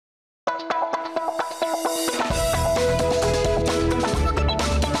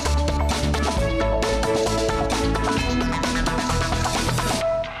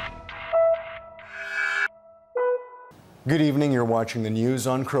Good evening, you're watching the news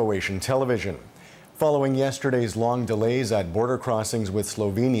on Croatian television. Following yesterday's long delays at border crossings with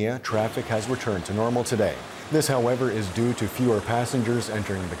Slovenia, traffic has returned to normal today. This, however, is due to fewer passengers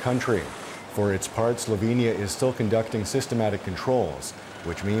entering the country. For its part, Slovenia is still conducting systematic controls,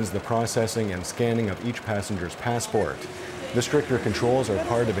 which means the processing and scanning of each passenger's passport. The stricter controls are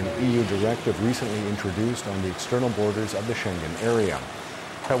part of an EU directive recently introduced on the external borders of the Schengen area.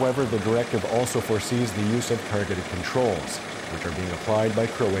 However, the directive also foresees the use of targeted controls, which are being applied by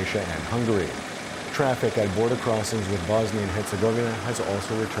Croatia and Hungary. Traffic at border crossings with Bosnia and Herzegovina has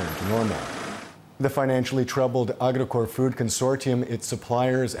also returned to normal. The financially troubled Agrokor Food Consortium, its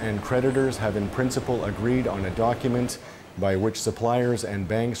suppliers and creditors have in principle agreed on a document by which suppliers and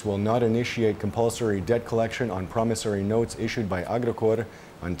banks will not initiate compulsory debt collection on promissory notes issued by Agrokor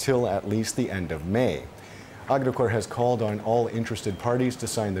until at least the end of May. Agrokor has called on all interested parties to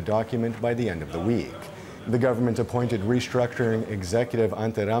sign the document by the end of the week. The government-appointed restructuring executive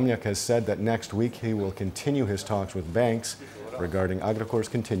Ante Ramljak has said that next week he will continue his talks with banks regarding Agrokor's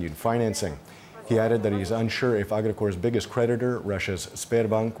continued financing. He added that he is unsure if Agrokor's biggest creditor, Russia's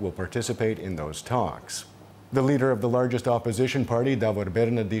Sberbank, will participate in those talks. The leader of the largest opposition party, Davor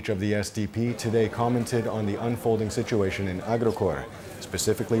Bernardic of the SDP, today commented on the unfolding situation in Agrokor,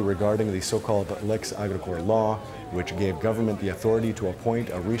 specifically regarding the so-called Lex Agrokor law, which gave government the authority to appoint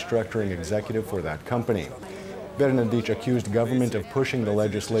a restructuring executive for that company. Bernardic accused government of pushing the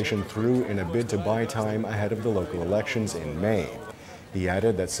legislation through in a bid to buy time ahead of the local elections in May. He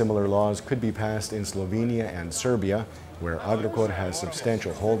added that similar laws could be passed in Slovenia and Serbia, where Agrokor has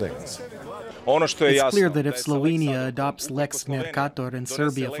substantial holdings. It's clear that if Slovenia adopts Lex Mercator and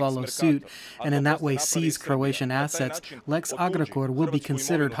Serbia follows suit, and in that way seize Croatian assets, Lex Agrokor will be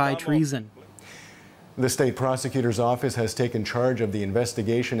considered high treason. The state prosecutor's office has taken charge of the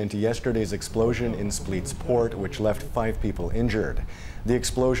investigation into yesterday's explosion in Split's port, which left 5 people injured. The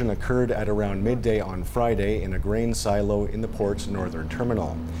explosion occurred at around midday on Friday in a grain silo in the port's northern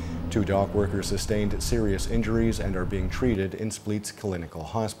terminal. 2 dock workers sustained serious injuries and are being treated in Split's clinical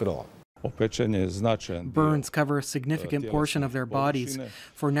hospital. Burns cover a significant portion of their bodies.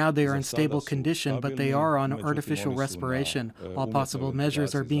 For now, they are in stable condition, but they are on artificial respiration. All possible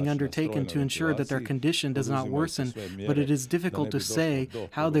measures are being undertaken to ensure that their condition does not worsen, but it is difficult to say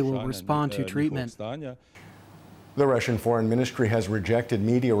how they will respond to treatment. The Russian Foreign Ministry has rejected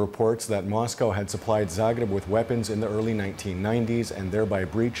media reports that Moscow had supplied Zagreb with weapons in the early 1990s and thereby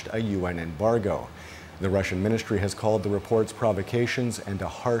breached a UN embargo. The Russian ministry has called the reports provocations and a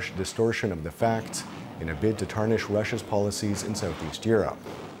harsh distortion of the facts in a bid to tarnish Russia's policies in Southeast Europe.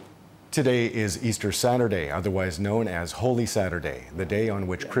 Today is Easter Saturday, otherwise known as Holy Saturday, the day on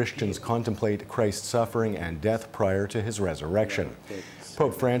which Christians contemplate Christ's suffering and death prior to his resurrection.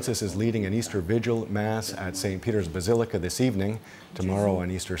 Pope Francis is leading an Easter Vigil Mass at St. Peter's Basilica this evening. Tomorrow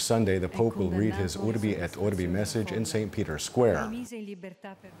on Easter Sunday, the Pope will read his Urbi et Orbi message in St. Peter's Square.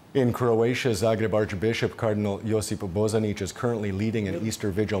 In Croatia, Zagreb Archbishop Cardinal Josip Bozanic is currently leading an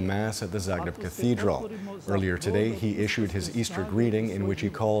Easter Vigil Mass at the Zagreb Cathedral. Earlier today, he issued his Easter greeting in which he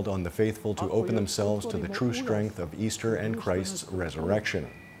called on the faithful to open themselves to the true strength of Easter and Christ's resurrection.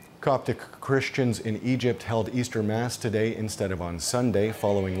 Coptic Christians in Egypt held Easter Mass today instead of on Sunday,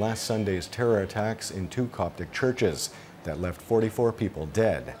 following last Sunday's terror attacks in 2 Coptic churches that left 44 people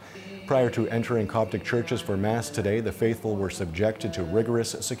dead. Prior to entering Coptic churches for Mass today, the faithful were subjected to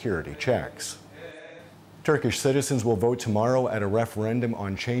rigorous security checks. Turkish citizens will vote tomorrow at a referendum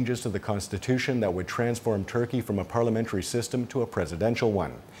on changes to the constitution that would transform Turkey from a parliamentary system to a presidential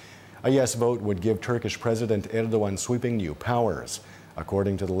one. A yes vote would give Turkish President Erdogan sweeping new powers.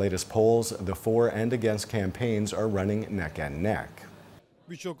 According to the latest polls, the for and against campaigns are running neck and neck.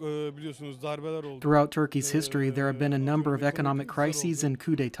 Throughout Turkey's history, there have been a number of economic crises and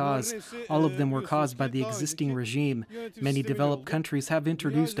coups d'etats. All of them were caused by the existing regime. Many developed countries have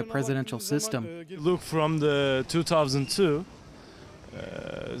introduced a presidential system. Look from the 2002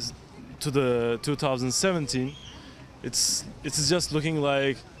 to the 2017, it's just looking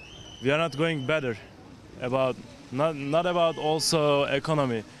like we are not going better. Not about also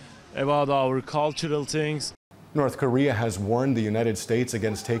economy, about our cultural things. North Korea has warned the United States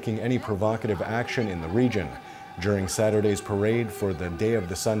against taking any provocative action in the region. During Saturday's parade for the Day of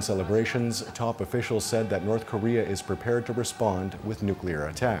the Sun celebrations, top officials said that North Korea is prepared to respond with nuclear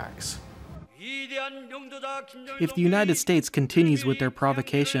attacks. If the United States continues with their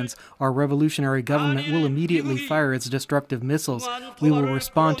provocations, our revolutionary government will immediately fire its destructive missiles. We will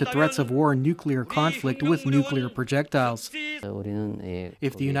respond to threats of war and nuclear conflict with nuclear projectiles.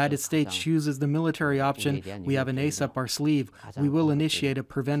 If the United States chooses the military option, we have an ace up our sleeve. We will initiate a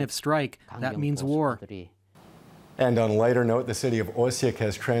preventive strike. That means war. And on a lighter note, the city of Osijek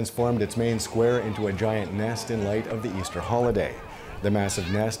has transformed its main square into a giant nest in light of the Easter holiday. The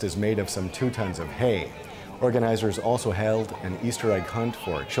massive nest is made of some 2 tons of hay. Organizers also held an Easter egg hunt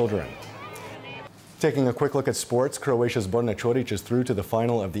for children. Taking a quick look at sports, Croatia's Borna Čorić is through to the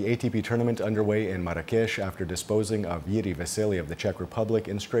final of the ATP tournament underway in Marrakesh after disposing of Jiri Veseli of the Czech Republic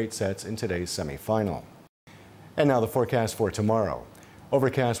in straight sets in today's semi-final. And now the forecast for tomorrow.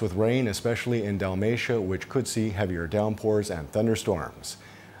 Overcast with rain, especially in Dalmatia, which could see heavier downpours and thunderstorms.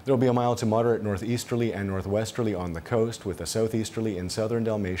 There will be a mild to moderate northeasterly and northwesterly on the coast, with a southeasterly in southern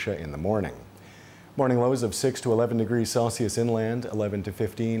Dalmatia in the morning. Morning lows of 6 to 11 degrees Celsius inland, 11 to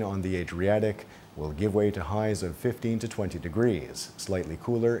 15 on the Adriatic, will give way to highs of 15 to 20 degrees, slightly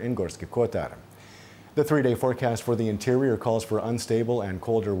cooler in Gorski Kotar. The 3-day forecast for the interior calls for unstable and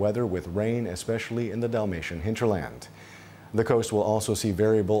colder weather with rain, especially in the Dalmatian hinterland. The coast will also see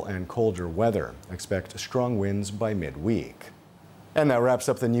variable and colder weather. Expect strong winds by midweek. And that wraps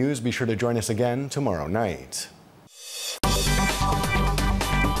up the news. Be sure to join us again tomorrow night.